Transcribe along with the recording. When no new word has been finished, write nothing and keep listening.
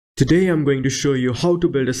Today I'm going to show you how to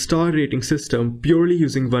build a star rating system purely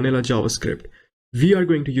using vanilla JavaScript. We are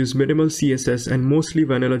going to use minimal CSS and mostly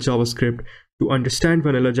vanilla JavaScript to understand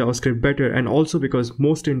vanilla JavaScript better, and also because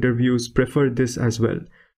most interviews prefer this as well.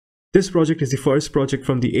 This project is the first project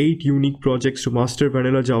from the 8 unique projects to master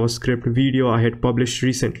vanilla JavaScript video I had published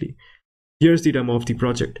recently. Here's the demo of the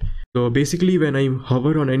project. So basically when I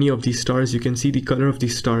hover on any of these stars, you can see the color of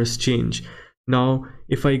these stars change. Now,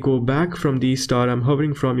 if I go back from the star I'm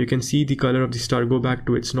hovering from, you can see the color of the star go back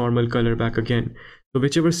to its normal color back again. So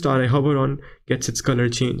whichever star I hover on gets its color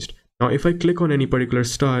changed. Now, if I click on any particular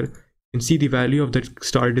star, you can see the value of that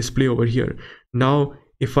star display over here. Now,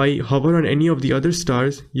 if I hover on any of the other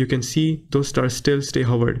stars, you can see those stars still stay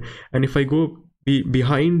hovered. And if I go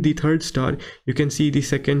behind the third star, you can see the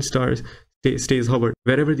second star stays hovered.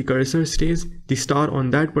 Wherever the cursor stays, the star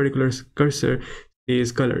on that particular cursor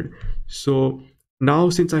stays colored. So now,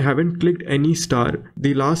 since I haven't clicked any star,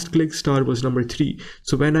 the last clicked star was number 3.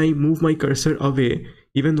 So when I move my cursor away,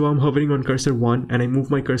 even though I'm hovering on cursor 1 and I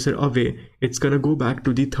move my cursor away, it's gonna go back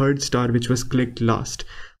to the third star which was clicked last.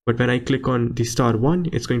 But when I click on the star 1,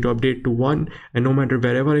 it's going to update to 1, and no matter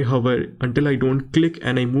wherever I hover until I don't click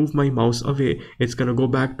and I move my mouse away, it's gonna go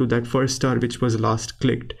back to that first star which was last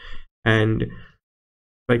clicked. And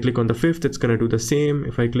if I click on the 5th, it's going to do the same.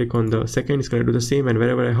 If I click on the 2nd, it's going to do the same. And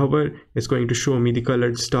wherever I hover, it's going to show me the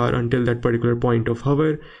colored star until that particular point of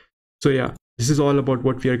hover. So yeah, this is all about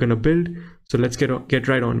what we are going to build. So let's get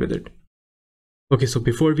right on with it. Okay, so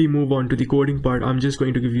before we move on to the coding part, I'm just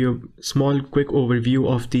going to give you a small quick overview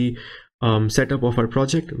of the setup of our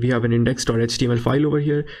project. We have an index.html file over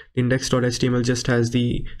here. Index.html just has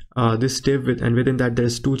the this div and within that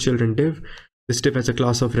there's two children div. This div has a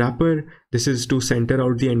class of wrapper. This is to center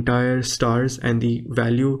out the entire stars and the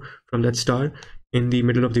value from that star in the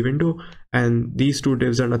middle of the window. And these two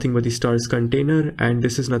divs are nothing but the stars container, and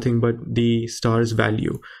this is nothing but the stars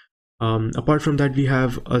value. Apart from that, we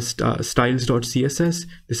have a styles.css.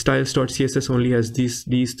 The styles.css only has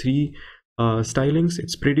these three stylings.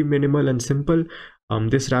 It's pretty minimal and simple.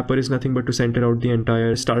 This wrapper is nothing but to center out the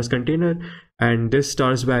entire stars container, and this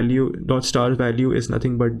stars value is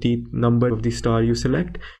nothing but the number of the star you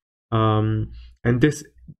select. And this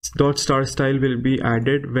 .star style will be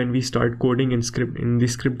added when we start coding in the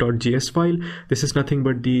script.js file. This is nothing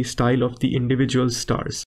but the style of the individual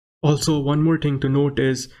stars. Also, one more thing to note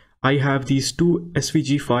is I have these two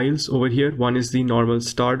SVG files over here. One is the normal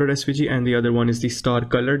star.svg and the other one is the star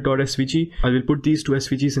color.svg. I will put these two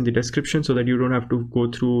SVGs in the description so that you don't have to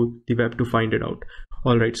go through the web to find it out.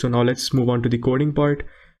 Alright, so now let's move on to the coding part.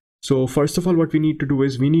 So first of all, what we need to do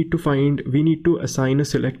is we need to assign a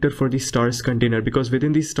selector for the stars container, because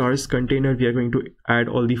within the stars container we are going to add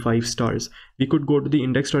all the 5 stars. We could go to the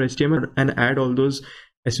index.html and add all those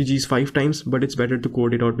SVGs 5 times, but it's better to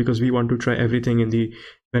code it out because we want to try everything in the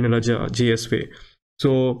vanilla JS way.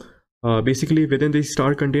 So basically within the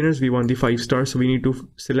star containers we want the 5 stars, so we need to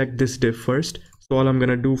select this div first. So all I'm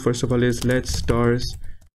gonna do first of all is let stars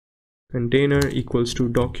container equals to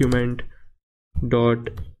document dot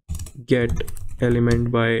get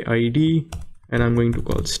element by id, and I'm going to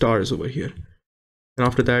call stars over here. And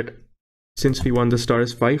after that, since we want the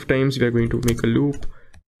stars 5 times, we are going to make a loop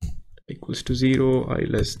equals to 0, I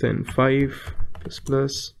less than 5 plus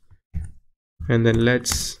plus, and then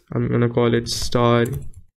I'm gonna call it star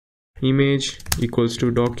image equals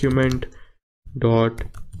to document dot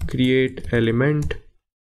create element,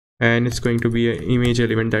 and it's going to be an image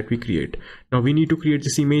element that we create. Now we need to create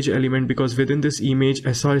this image element because within this image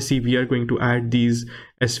src we are going to add these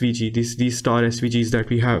SVG, these star SVGs that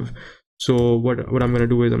we have. So what I'm gonna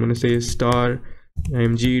do is I'm gonna say star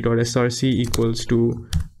img.src equals to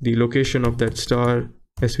the location of that star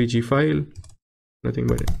svg file, nothing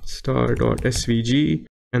but star.svg,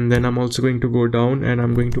 and then I'm also going to go down and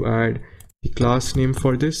I'm going to add the class name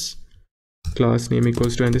for this. Class name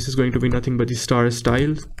equals to, and this is going to be nothing but the star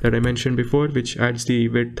style that I mentioned before, which adds the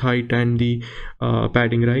width, height, and the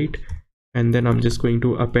padding right. And then I'm just going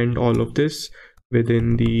to append all of this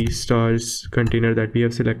within the stars container that we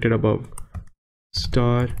have selected above.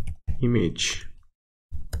 Star image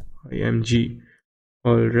img.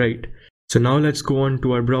 Alright, so now let's go on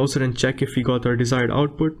to our browser and check if we got our desired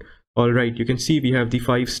output. Alright, you can see we have the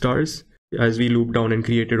 5 stars as we loop down and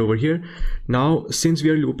created over here. Now, since we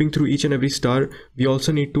are looping through each and every star, we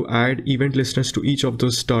also need to add event listeners to each of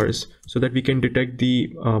those stars so that we can detect the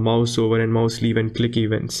mouse over and mouse leave and click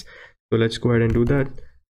events. So let's go ahead and do that.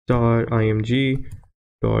 Star img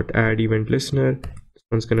dot add event listener. This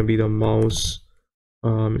one's gonna be the mouse.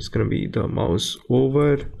 It's gonna be the mouse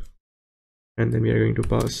over, and then we are going to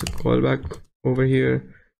pass a callback over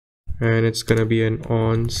here, and it's gonna be an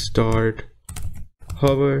on start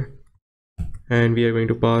hover, and we are going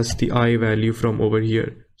to pass the I value from over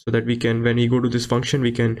here so that we can, when we go to this function,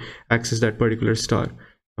 we can access that particular star.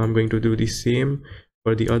 I'm going to do the same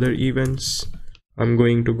for the other events. I'm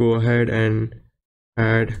going to go ahead and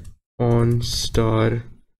add on star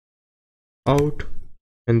out,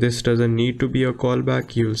 and this doesn't need to be a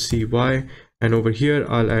callback, you'll see why. And over here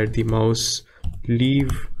I'll add the mouse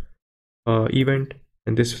leave event,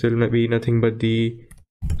 and this will be nothing but the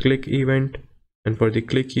click event. And for the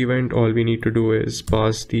click event, all we need to do is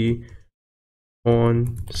pass the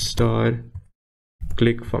on star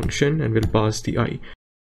click function, and we'll pass the I.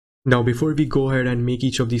 Now before we go ahead and make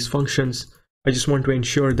each of these functions, I just want to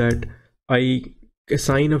ensure that I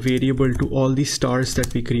assign a variable to all the stars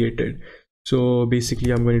that we created. So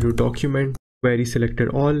basically I'm going to do document query selected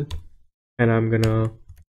all, and I'm gonna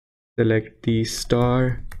select the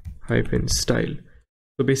star hyphen style.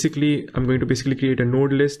 So basically I'm going to create a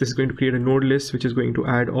node list. This is going to create a node list which is going to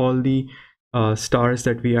add all the stars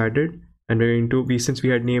that we added, and we're going to be, since we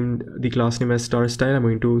had named the class name as star style, I'm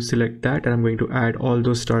going to select that, and I'm going to add all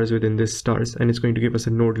those stars within this stars, and it's going to give us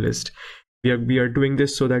a node list. We are doing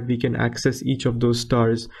this so that we can access each of those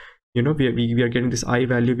stars. You know, we are getting this I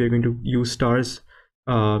value. We are going to use stars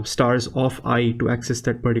of I to access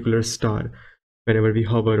that particular star whenever we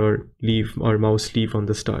hover or leave our mouse leave on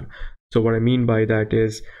the star. So what I mean by that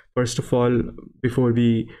is, first of all, before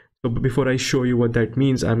I show you what that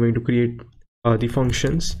means, I'm going to create the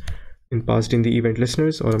functions passed in the event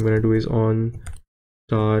listeners. All I'm going to do is on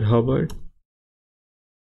star hover,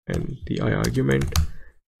 and the I argument.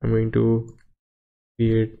 I'm going to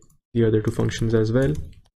create the other two functions as well.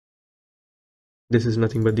 This is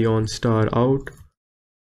nothing but the on star out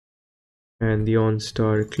and the on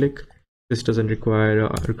star click. This doesn't require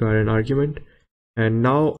an argument. And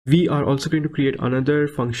now we are also going to create another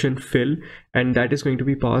function fill, and that is going to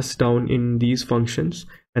be passed down in these functions,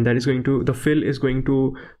 and that is going to, the fill is going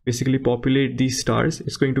to basically populate these stars.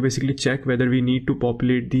 It's going to basically check whether we need to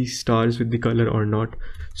populate these stars with the color or not.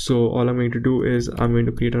 So all I'm going to do is I'm going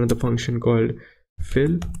to create another function called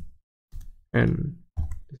fill, and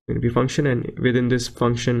it's going to be a function, and within this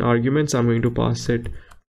function arguments I'm going to pass it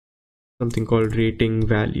something called rating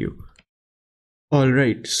value.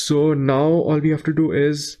 Alright, so now all we have to do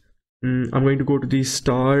is I'm going to go to the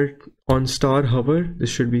on star hover. This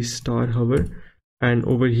should be star hover, and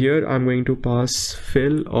over here I'm going to pass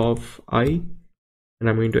fill of I, and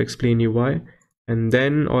I'm going to explain you why. And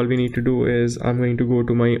then all we need to do is I'm going to go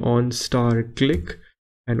to my on star click,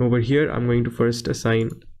 and over here I'm going to first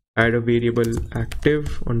add a variable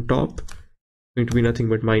active on top. It's going to be nothing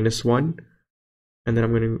but -1. And then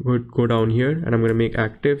I'm going to go down here, and I'm going to make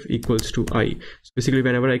active equals to I. So basically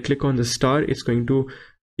whenever I click on the star, it's going to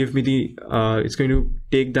give me the it's going to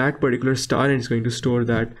take that particular star, and it's going to store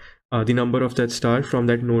that the number of that star from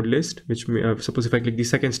that node list, which suppose if I click the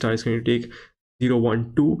second star, it's going to take 0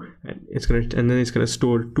 1 2, and then it's going to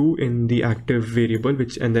store 2 in the active variable,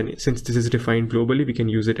 and then since this is defined globally, we can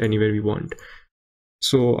use it anywhere we want.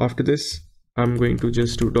 So after this I'm going to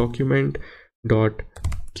just do document dot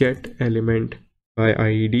get element by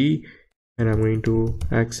id, and I'm going to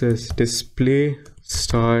access display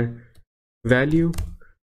star value,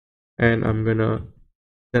 and I'm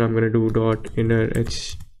gonna do dot inner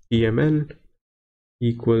html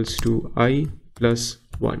equals to I plus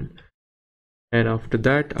 1, and after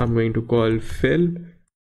that I'm going to call fill,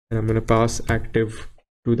 and I'm going to pass active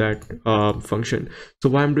to that function. So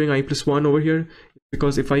why I'm doing I plus 1 over here,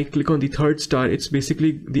 because if I click on the third star, it's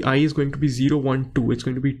basically the I is going to be 0 1 2, it's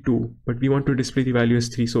going to be 2, but we want to display the value as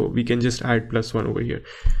 3, so we can just add +1 over here.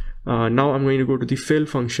 Now I'm going to go to the fill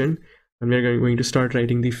function, and we're going to start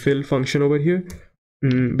writing the fill function over here.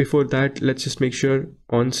 Before that, let's just make sure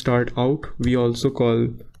on start out we also call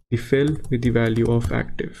the fill with the value of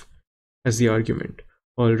active as the argument.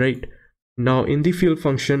 All right, now in the fill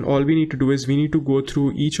function, all we need to do is we need to go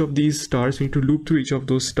through each of these stars. We need to loop through each of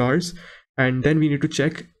those stars, and then we need to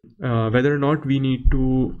check whether or not we need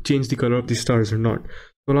to change the color of the stars or not.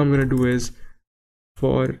 So all I'm going to do is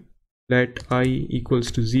for let I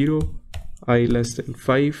equals to 0, I less than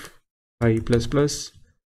 5, I plus plus.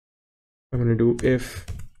 I'm going to do if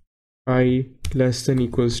I less than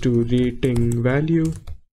equals to rating value,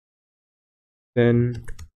 then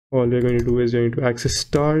all we're going to do is we're going to access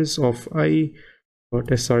stars of I dot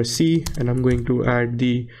src, and I'm going to add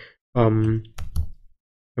the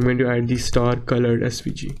star colored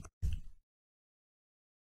svg.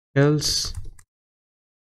 Else,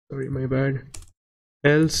 sorry, my bad.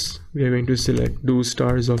 Else we are going to select do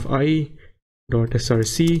stars of I dot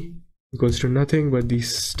src equals to nothing but the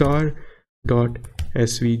star dot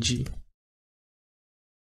svg.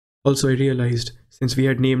 Also, I realized since we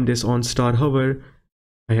had named this on star hover,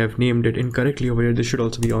 I have named it incorrectly over here. This should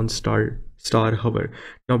also be on star hover.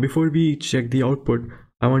 Now before we check the output,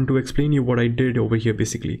 I want to explain you what I did over here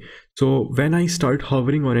basically. So when I start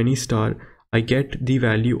hovering on any star, I get the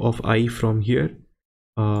value of I from here.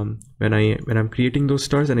 When I'm creating those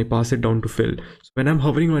stars, and I pass it down to fill. So when I'm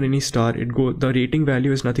hovering on any star, the rating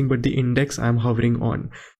value is nothing but the index I'm hovering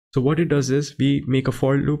on. So what it does is we make a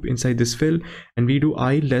for loop inside this fill, and we do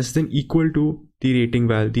I less than equal to the rating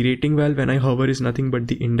val. The rating val when I hover is nothing but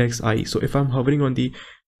the index I. So if I'm hovering on the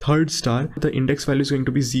third star, the index value is going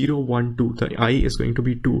to be 0, 1, 2. The I is going to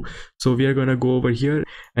be 2. So we are going to go over here,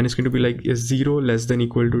 and it's going to be like, is 0 less than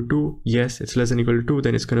equal to 2? Yes, it's less than equal to 2.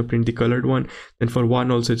 Then it's going to print the colored one. Then for 1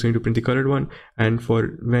 also it's going to print the colored one. And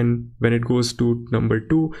for when it goes to number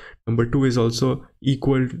 2 is also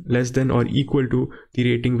less than or equal to the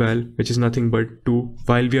rating val, which is nothing but 2,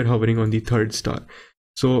 while we are hovering on the third star.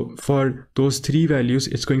 So for those three values,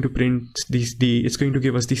 it's going to print it's going to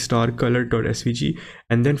give us the star color.svg,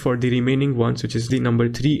 and then for the remaining ones, which is the number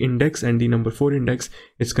 3 index and the number 4 index,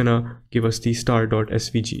 it's gonna give us the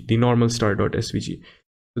star.svg, the normal star.svg.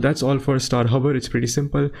 So that's all for star hover. It's pretty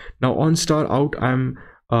simple. Now on star out, I'm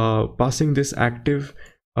passing this active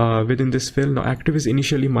within this fill. Now active is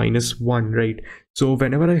initially -1, right? So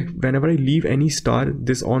whenever I leave any star,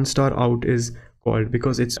 this on star out is called,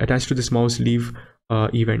 because it's attached to this mouse leave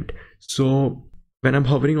event. So when I'm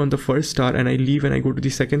hovering on the first star and I leave and I go to the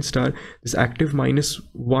second star, this active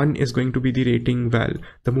 -1 is going to be the rating val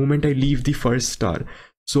the moment I leave the first star.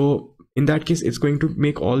 So in that case, it's going to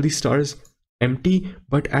make all the stars empty,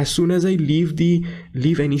 but as soon as I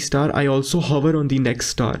leave any star, I also hover on the next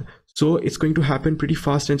star. So it's going to happen pretty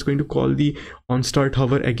fast, and it's going to call the on start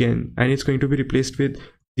hover again, and it's going to be replaced with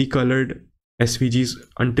the colored SVGs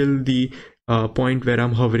until the point where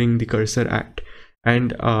I'm hovering the cursor at,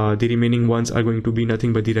 and the remaining ones are going to be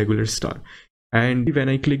nothing but the regular star. And when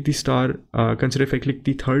I click the star, consider if I click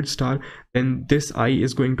the third star, then this I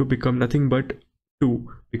is going to become nothing but 2,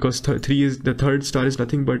 because the third star is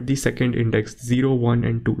nothing but the second index, 0, 1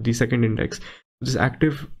 and 2, the second index. This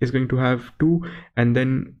active is going to have 2, and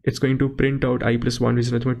then it's going to print out I plus 1, which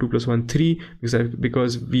is nothing but 2 plus 1, 3,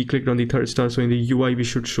 because we clicked on the third star. So in the UI we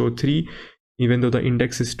should show 3, even though the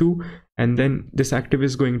index is 2. And then this active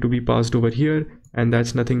is going to be passed over here, and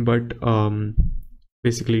that's nothing but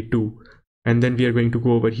basically 2. And then we are going to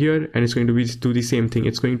go over here, and it's going to do the same thing.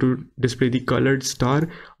 It's going to display the colored star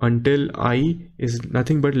until I is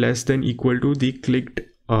nothing but less than equal to the clicked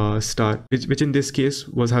star, which in this case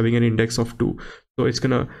was having an index of 2. So it's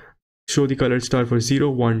gonna show the colored star for 0,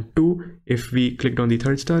 1, 2 if we clicked on the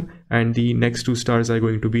third star, and the next 2 stars are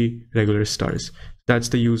going to be regular stars. That's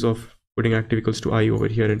the use of putting active equals to I over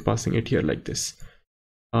here and passing it here like this.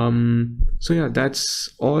 So yeah, that's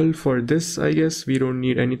all for this. I guess we don't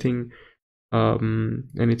need anything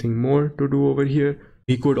more to do over here.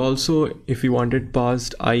 We could also, if we wanted,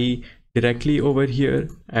 passed I directly over here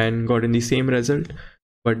and gotten the same result,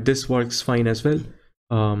 but this works fine as well.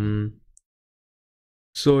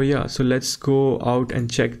 So yeah, so let's go out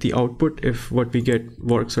and check the output if what we get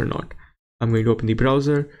works or not. I'm going to open the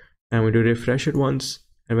browser, and I'm going to refresh it once,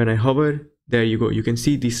 and when I hover, there you go, you can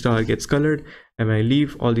see the star gets colored, and when I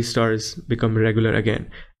leave, all the stars become regular again.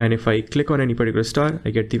 And if I click on any particular star, I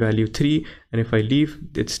get the value 3, and if I leave,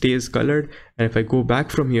 it stays colored. And if I go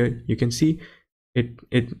back from here, you can see it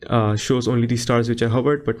shows only the stars which I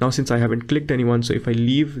hovered. But now since I haven't clicked anyone, so if I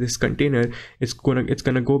leave this container, it's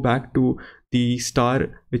gonna go back to the star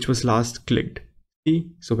which was last clicked.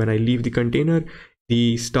 See, so when I leave the container,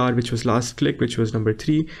 the star which was last clicked, which was number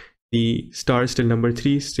 3, the star still number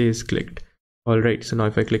 3 stays clicked. Alright, so now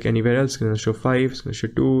if I click anywhere else, it's gonna show 5, it's gonna show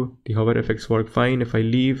 2, the hover effects work fine. If I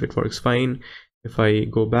leave, it works fine. If I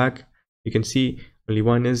go back, you can see only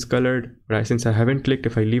 1 is colored, right? Since I haven't clicked,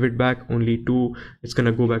 if I leave it back, only 2, it's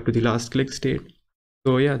gonna go back to the last click state.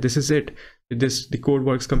 So yeah, this is it. The code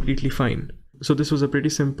works completely fine. So this was a pretty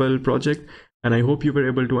simple project, and I hope you were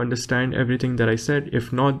able to understand everything that I said.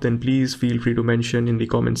 If not, then please feel free to mention in the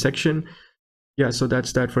comment section. Yeah, so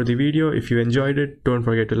that's that for the video. If you enjoyed it, don't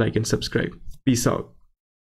forget to like and subscribe. Peace out.